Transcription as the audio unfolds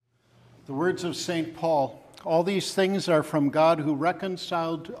The words of St. Paul, all these things are from God who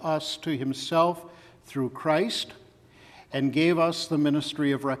reconciled us to himself through Christ and gave us the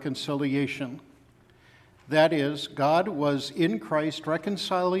ministry of reconciliation. That is, God was in Christ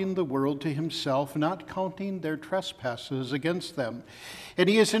reconciling the world to himself, not counting their trespasses against them. And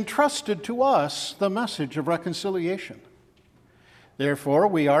he has entrusted to us the message of reconciliation. Therefore,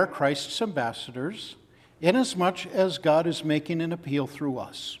 we are Christ's ambassadors, inasmuch as God is making an appeal through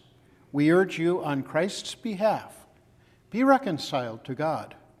us. We urge you on Christ's behalf, be reconciled to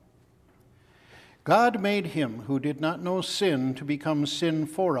God. God made him who did not know sin to become sin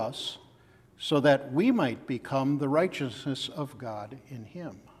for us, so that we might become the righteousness of God in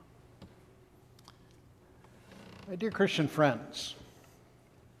him. My dear Christian friends,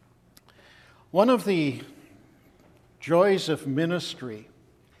 one of the joys of ministry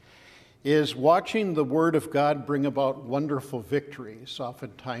is watching the Word of God bring about wonderful victories,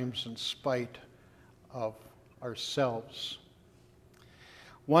 oftentimes in spite of ourselves.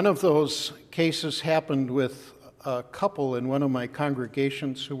 One of those cases happened with a couple in one of my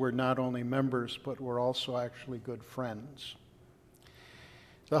congregations who were not only members, but were also actually good friends.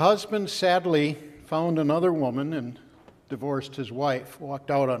 The husband sadly found another woman and divorced his wife, walked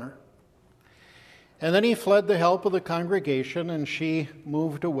out on her. And then he fled the help of the congregation, and she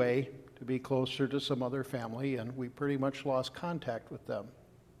moved away to be closer to some other family, and we pretty much lost contact with them.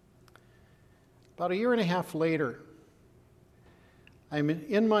 About a year and a half later, I'm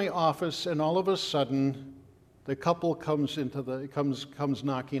in my office, and all of a sudden, the couple comes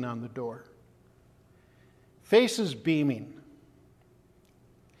knocking on the door. Faces beaming.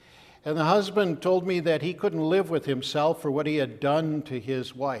 And the husband told me that he couldn't live with himself for what he had done to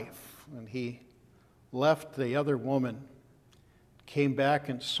his wife, and he left the other woman, came back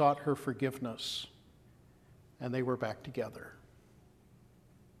and sought her forgiveness, and they were back together.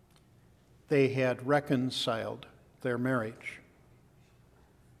 They had reconciled their marriage.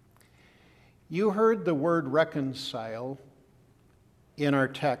 You heard the word reconcile in our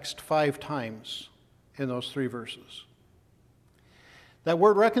text 5 times in those 3 verses. That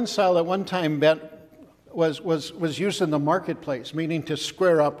word reconcile at one time was used in the marketplace, meaning to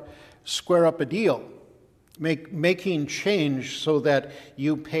square up a deal. Making change so that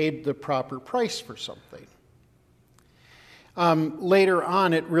you paid the proper price for something. Later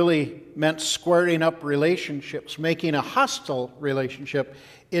on, it really meant squaring up relationships, making a hostile relationship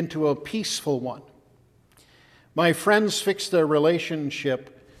into a peaceful one. My friends fixed their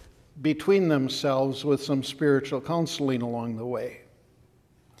relationship between themselves with some spiritual counseling along the way.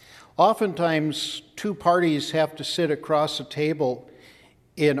 Oftentimes, 2 parties have to sit across a table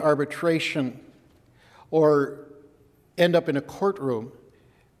in arbitration or end up in a courtroom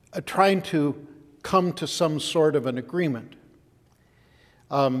trying to come to some sort of an agreement.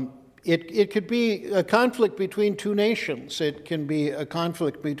 It could be a conflict between 2 nations. It can be a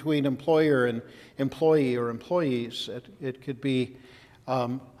conflict between employer and employee or employees. It could be a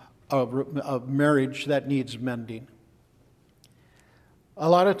marriage that needs mending. A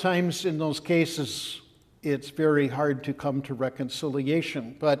lot of times in those cases, it's very hard to come to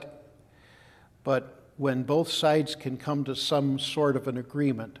reconciliation, but when both sides can come to some sort of an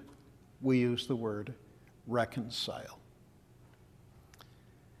agreement, we use the word reconcile.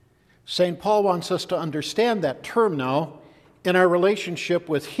 St. Paul wants us to understand that term now in our relationship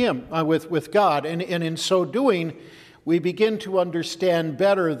with him, with God, and in so doing, we begin to understand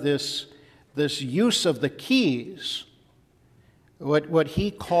better this use of the keys, what he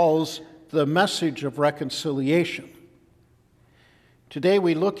calls the message of reconciliation. Today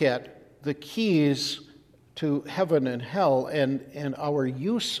we look at the keys to heaven and hell and our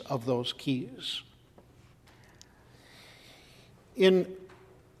use of those keys. In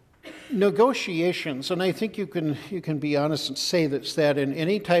negotiations, and I think you can be honest and say this, that in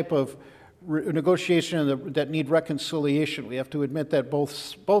any type of negotiation that need reconciliation, we have to admit that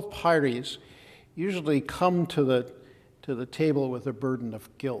both parties usually come to the table with a burden of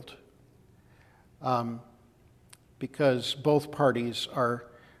guilt, because both parties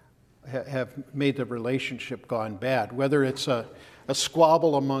have made the relationship gone bad. Whether it's a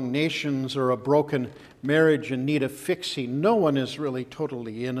squabble among nations or a broken marriage in need of fixing, no one is really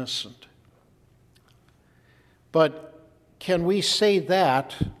totally innocent. But can we say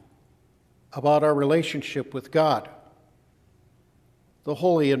that about our relationship with God, the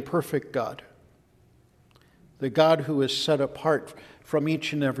holy and perfect God, the God who is set apart from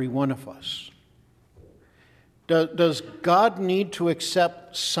each and every one of us? Does God need to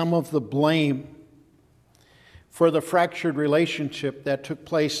accept some of the blame for the fractured relationship that took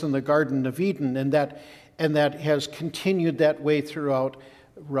place in the Garden of Eden and that has continued that way throughout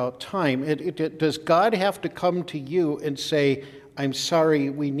throughout time. Does God have to come to you and say, I'm sorry,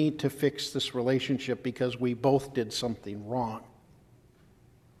 we need to fix this relationship because we both did something wrong?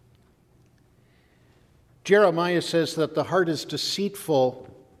 Jeremiah says that the heart is deceitful,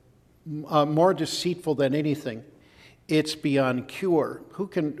 more deceitful than anything. It's beyond cure. Who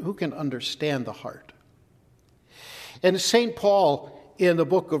can understand the heart? And St. Paul in the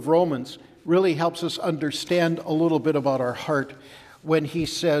book of Romans really helps us understand a little bit about our heart when he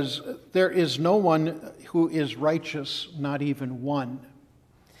says, there is no one who is righteous, not even one.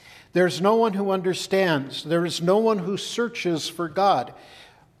 There's no one who understands. There is no one who searches for God.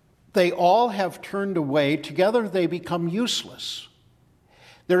 They all have turned away. Together they become useless.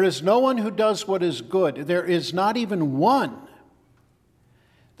 There is no one who does what is good. There is not even one.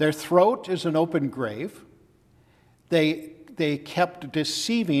 Their throat is an open grave. They kept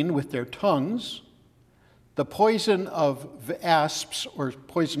deceiving with their tongues. The poison of asps or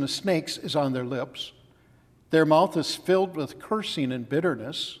poisonous snakes is on their lips. Their mouth is filled with cursing and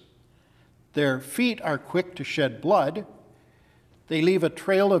bitterness. Their feet are quick to shed blood. They leave a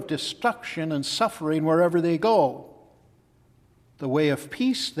trail of destruction and suffering wherever they go. The way of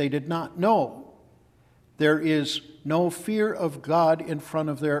peace they did not know. There is no fear of God in front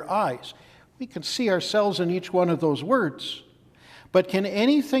of their eyes. We can see ourselves in each one of those words. But can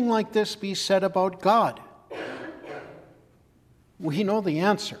anything like this be said about God? We know the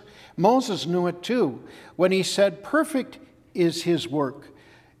answer. Moses knew it too when he said, perfect is his work.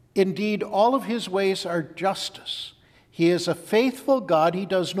 Indeed, all of his ways are justice. He is a faithful God. He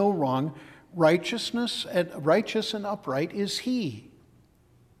does no wrong. Righteous and upright is he.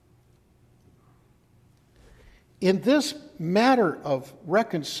 In this matter of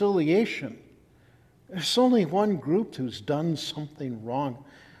reconciliation, there's only one group who's done something wrong,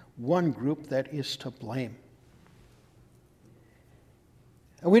 one group that is to blame.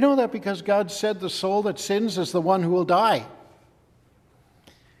 And we know that because God said the soul that sins is the one who will die.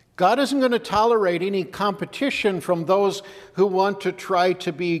 God isn't going to tolerate any competition from those who want to try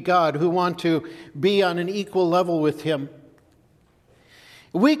to be God, who want to be on an equal level with him.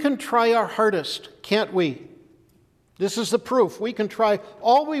 We can try our hardest, can't we? This is the proof. We can try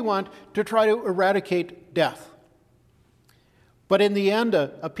all we want to try to eradicate death. But in the end,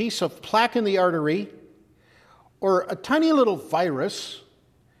 a piece of plaque in the artery, or a tiny little virus,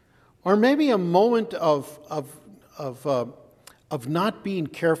 or maybe a moment of not being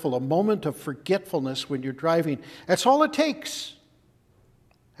careful, a moment of forgetfulness when you're driving, that's all it takes.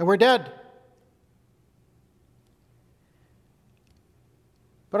 And we're dead.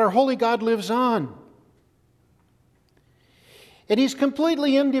 But our holy God lives on. And he's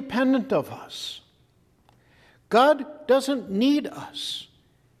completely independent of us. God doesn't need us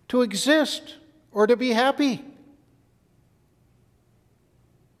to exist or to be happy.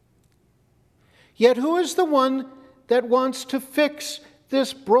 Yet who is the one that wants to fix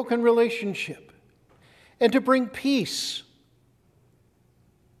this broken relationship and to bring peace?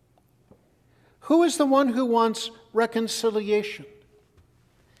 Who is the one who wants reconciliation?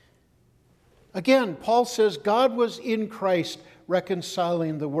 Again, Paul says God was in Christ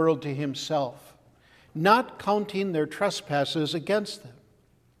reconciling the world to himself, not counting their trespasses against them.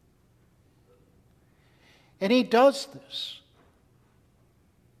 And he does this,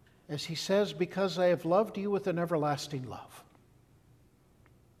 as he says, because I have loved you with an everlasting love.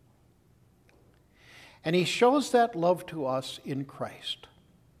 And he shows that love to us in Christ.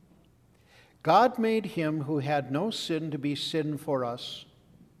 God made him who had no sin to be sin for us,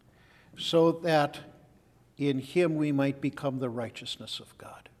 so that in him we might become the righteousness of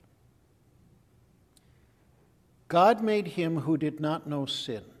God. God made him who did not know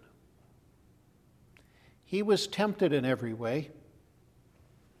sin. He was tempted in every way.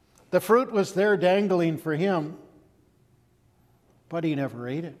 The fruit was there dangling for him, but he never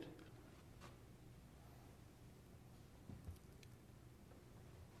ate it.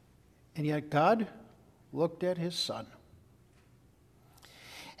 And yet God looked at his Son,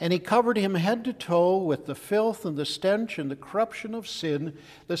 and he covered him head to toe with the filth and the stench and the corruption of sin,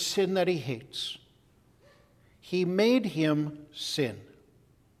 the sin that he hates. He made him sin.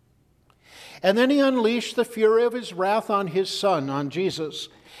 And then he unleashed the fury of his wrath on his Son, on Jesus.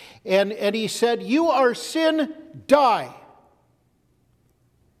 And he said, "You are sin, die."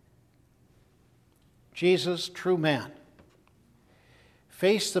 Jesus, true man,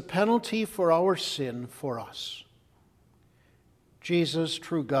 faced the penalty for our sin for us. Jesus,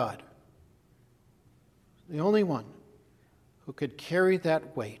 true God, the only one who could carry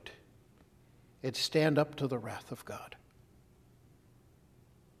that weight and stand up to the wrath of God.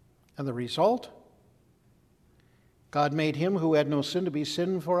 And the result? God made him who had no sin to be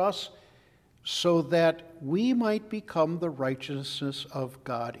sin for us, so that we might become the righteousness of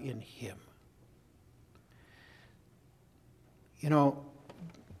God in him. You know,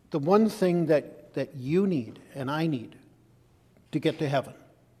 the one thing that you need and I need to get to heaven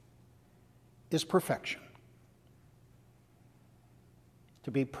is perfection.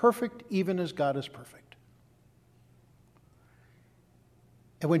 To be perfect even as God is perfect.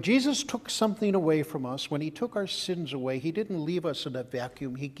 And when Jesus took something away from us, when he took our sins away, he didn't leave us in a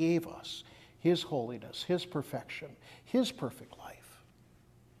vacuum. He gave us his holiness, his perfection, his perfect life.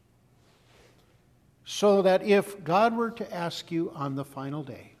 So that if God were to ask you on the final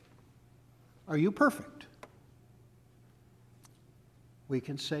day, are you perfect? We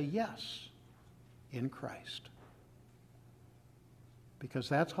can say yes in Christ. Because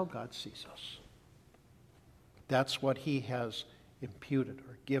that's how God sees us. That's what he has imputed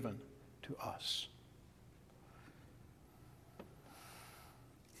or given to us.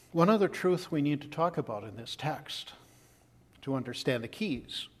 One other truth we need to talk about in this text to understand the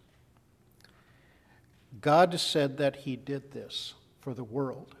keys. God said that he did this for the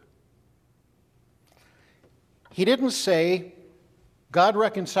world. He didn't say, God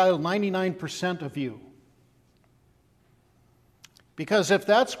reconciled 99% of you. Because if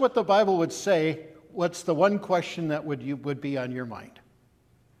that's what the Bible would say, what's the one question that would be on your mind?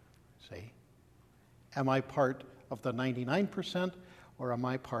 Say, am I part of the 99% or am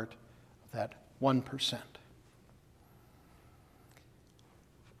I part of that 1%?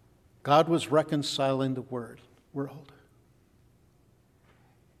 God was reconciling the world.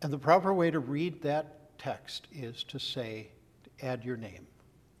 And the proper way to read that text is to say, to add your name.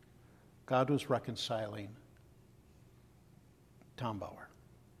 God was reconciling Tom Bauer.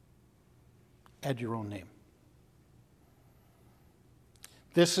 Add your own name.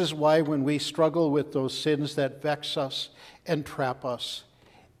 This is why when we struggle with those sins that vex us and trap us,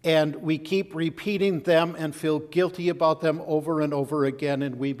 and we keep repeating them and feel guilty about them over and over again,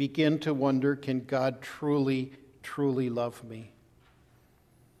 and we begin to wonder, can God truly, truly love me?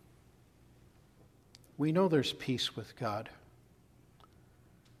 We know there's peace with God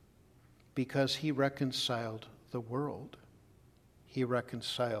because he reconciled the world. He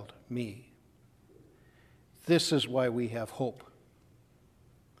reconciled me. This is why we have hope.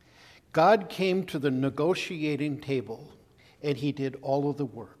 God came to the negotiating table and he did all of the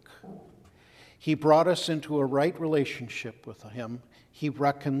work. He brought us into a right relationship with him. He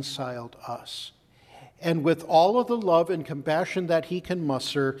reconciled us. And with all of the love and compassion that he can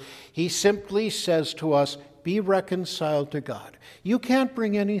muster, he simply says to us, be reconciled to God. You can't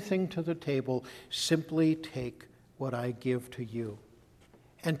bring anything to the table. Simply take what I give to you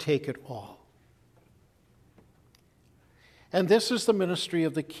and take it all. And this is the ministry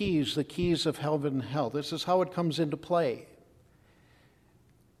of the keys of heaven and hell. This is how it comes into play.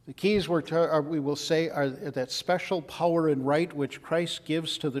 The keys, we will say, are that special power and right which Christ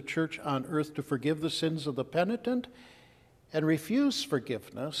gives to the church on earth to forgive the sins of the penitent and refuse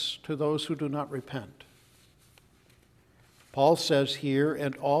forgiveness to those who do not repent. Paul says here,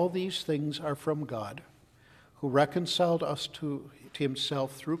 and all these things are from God, who reconciled us to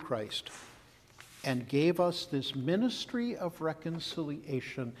himself through Christ and gave us this ministry of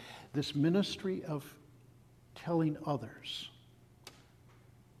reconciliation, this ministry of telling others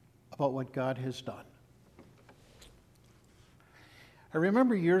about what God has done. I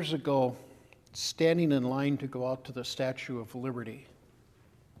remember years ago standing in line to go out to the Statue of Liberty.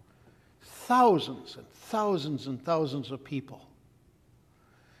 Thousands and thousands and thousands of people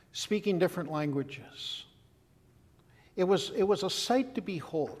speaking different languages. It was a sight to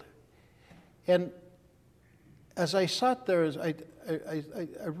behold. And as I sat there,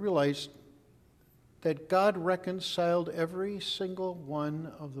 I realized that God reconciled every single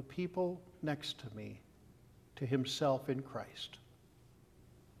one of the people next to me to himself in Christ.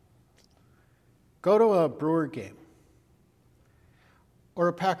 Go to a Brewer game or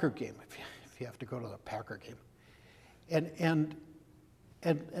a Packer game, if you have to go to the Packer game,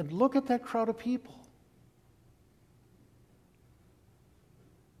 and look at that crowd of people.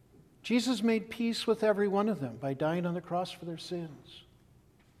 Jesus made peace with every one of them by dying on the cross for their sins.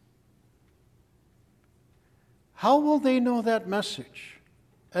 How will they know that message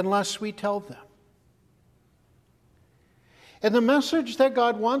unless we tell them? And the message that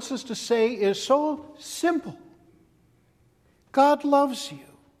God wants us to say is so simple. God loves you.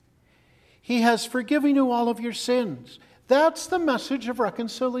 He has forgiven you all of your sins. That's the message of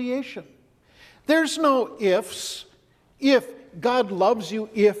reconciliation. There's no ifs. If God loves you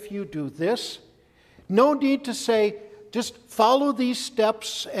if you do this. No need to say, just follow these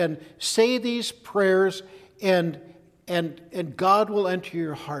steps and say these prayers and and God will enter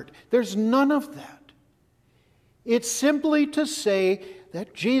your heart. There's none of that. It's simply to say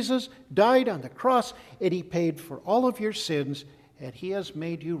that Jesus died on the cross and he paid for all of your sins and he has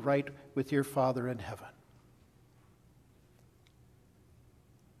made you right with your Father in heaven.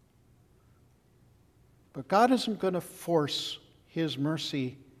 But God isn't going to force his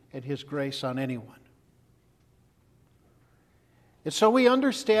mercy and his grace on anyone. And so we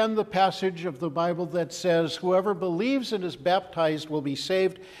understand the passage of the Bible that says, whoever believes and is baptized will be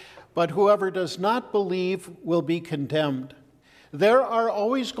saved, but whoever does not believe will be condemned. There are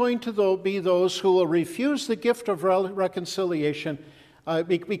always going to be those who will refuse the gift of reconciliation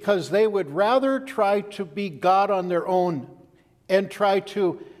because they would rather try to be God on their own and try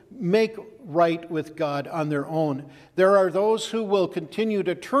to make right with God on their own. There are those who will continue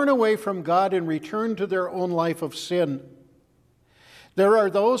to turn away from God and return to their own life of sin. There are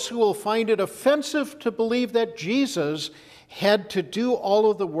those who will find it offensive to believe that Jesus had to do all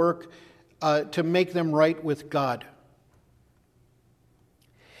of the work to make them right with God.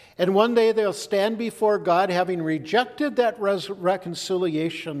 And one day they'll stand before God having rejected that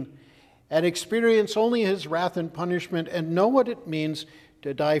reconciliation and experience only his wrath and punishment and know what it means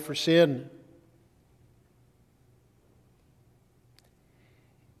to die for sin.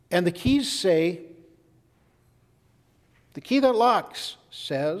 And the key that locks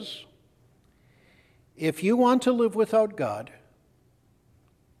says, if you want to live without God,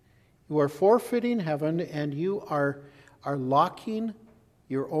 you are forfeiting heaven and you are locking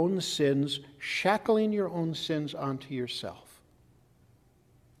your own sins, shackling your own sins onto yourself.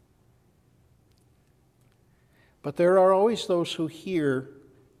 But there are always those who hear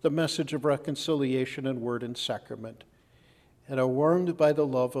the message of reconciliation and word and sacrament and are warmed by the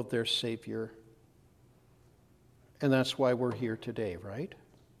love of their Savior. And that's why we're here today, right?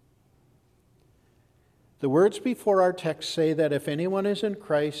 The words before our text say that if anyone is in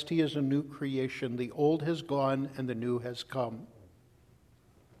Christ, he is a new creation. The old has gone and the new has come.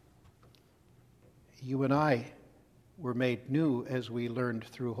 You and I were made new as we learned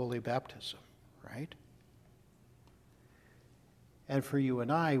through holy baptism, right? And for you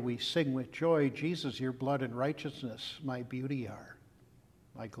and I, we sing with joy, Jesus, your blood and righteousness, my beauty are,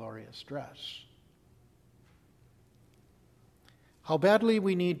 my glorious dress. How badly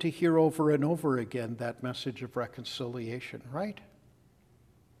we need to hear over and over again that message of reconciliation, right?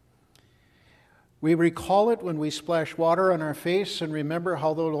 We recall it when we splash water on our face and remember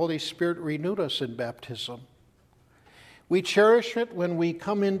how the Holy Spirit renewed us in baptism. We cherish it when we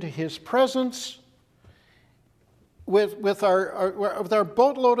come into his presence with our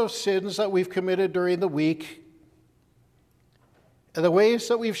boatload of sins that we've committed during the week, and the ways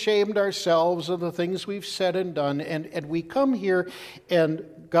that we've shamed ourselves and the things we've said and done. And we come here and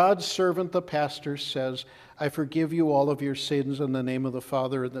God's servant, the pastor, says, I forgive you all of your sins in the name of the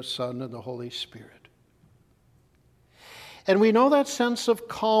Father and the Son and the Holy Spirit. And we know that sense of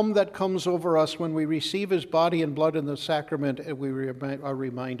calm that comes over us when we receive his body and blood in the sacrament, and we are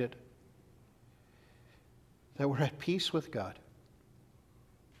reminded that we're at peace with God.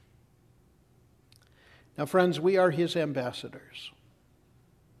 Now, friends, we are his ambassadors.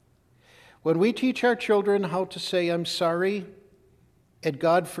 When we teach our children how to say, I'm sorry, and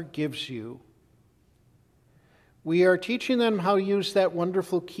God forgives you, we are teaching them how to use that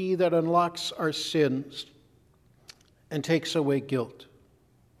wonderful key that unlocks our sins and takes away guilt.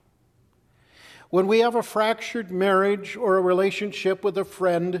 When we have a fractured marriage or a relationship with a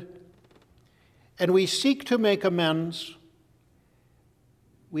friend, and we seek to make amends,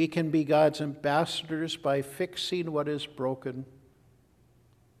 we can be God's ambassadors by fixing what is broken,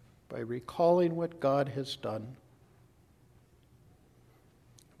 by recalling what God has done.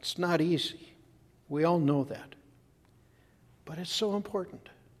 It's not easy. We all know that. But it's so important.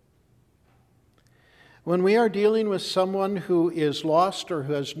 When we are dealing with someone who is lost or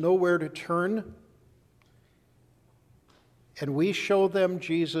who has nowhere to turn, and we show them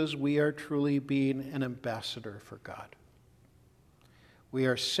Jesus, we are truly being an ambassador for God. We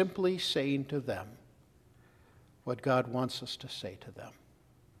are simply saying to them what God wants us to say to them.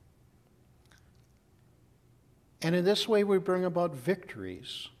 And in this way, we bring about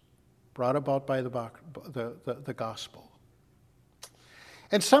victories brought about by the gospel.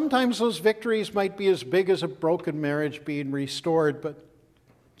 And sometimes those victories might be as big as a broken marriage being restored, but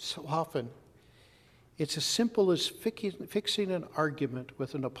so often it's as simple as fixing an argument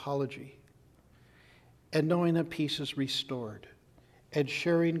with an apology and knowing that peace is restored and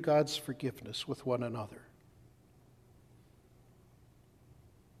sharing God's forgiveness with one another.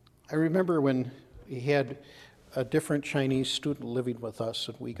 I remember when we had a different Chinese student living with us,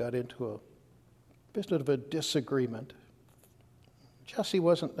 and we got into bit of a disagreement. Jessie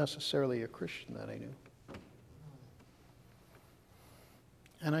wasn't necessarily a Christian that I knew.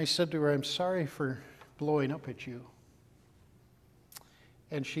 And I said to her, I'm sorry for blowing up at you.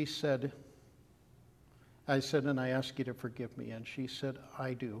 And she said, I said, and I ask you to forgive me. And she said,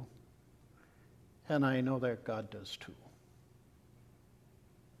 I do. And I know that God does too.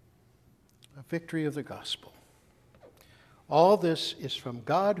 A victory of the gospel. All this is from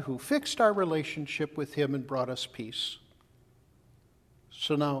God who fixed our relationship with him and brought us peace.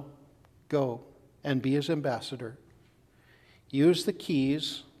 So now, go and be his ambassador. Use the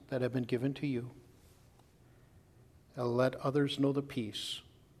keys that have been given to you. And let others know the peace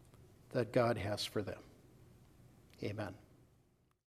that God has for them. Amen.